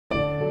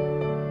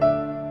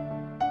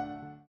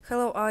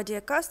Hello our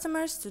dear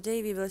customers,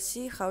 today we will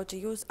see how to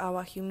use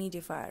our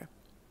humidifier.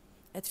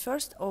 At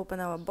first open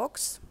our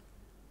box.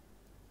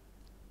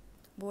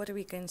 What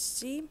we can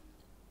see,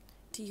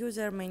 the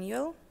user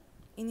manual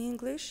in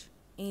English,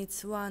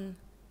 it's one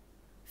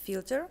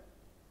filter,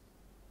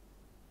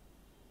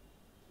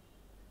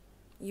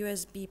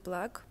 USB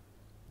plug,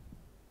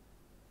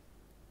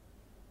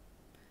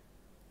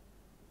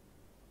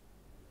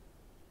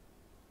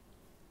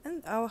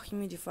 and our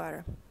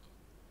humidifier.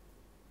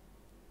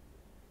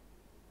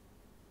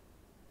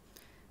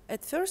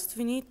 At first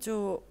we need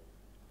to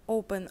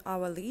open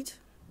our lid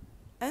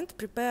and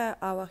prepare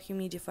our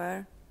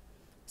humidifier.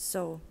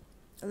 So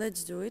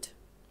let's do it.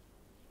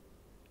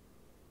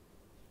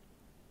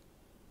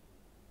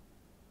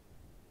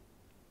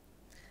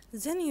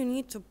 Then you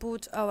need to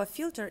put our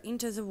filter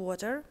into the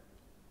water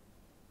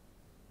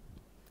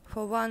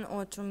for 1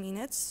 or 2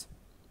 minutes.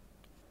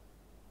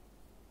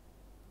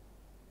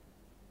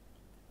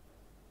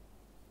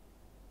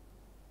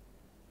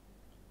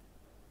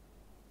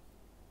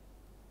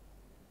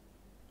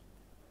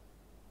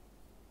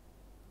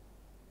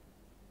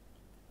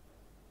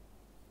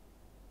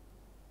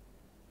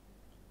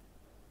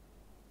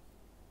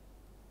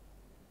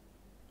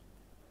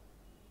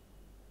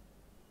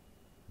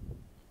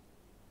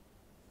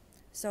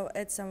 So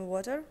add some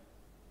water.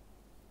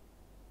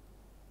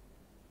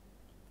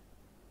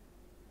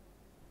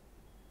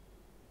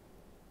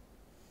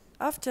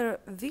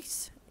 After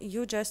this,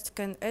 you just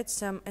can add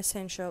some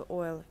essential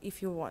oil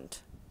if you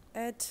want.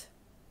 Add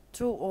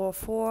 2 or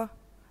 4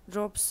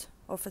 drops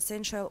of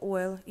essential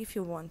oil if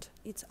you want.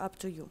 It's up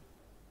to you.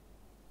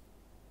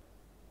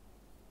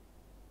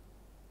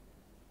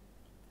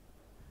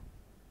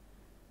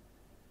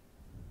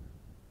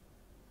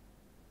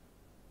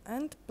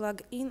 And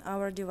plug in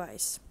our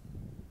device.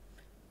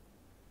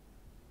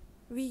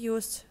 We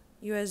use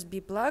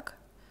USB plug,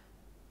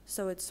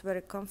 so it's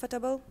very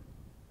comfortable.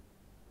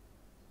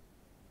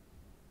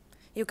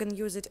 You can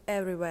use it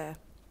everywhere.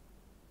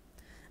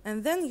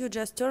 And then you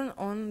just turn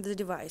on the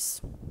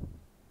device.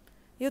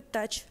 You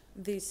touch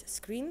this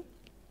screen.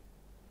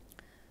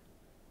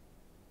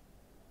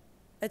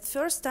 At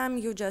first time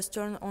you just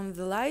turn on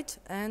the light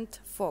and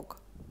fog.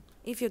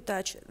 If you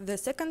touch the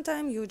second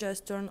time, you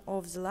just turn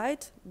off the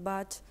light,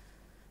 but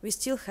we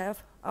still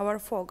have our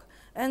fog.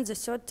 And the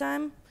third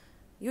time,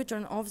 you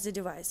turn off the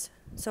device.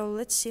 So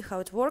let's see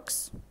how it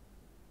works.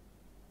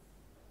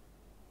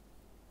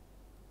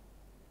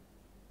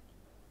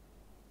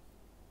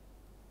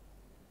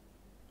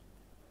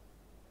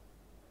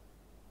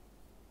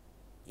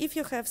 If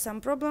you have some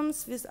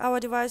problems with our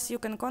device, you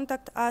can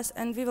contact us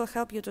and we will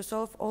help you to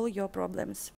solve all your problems.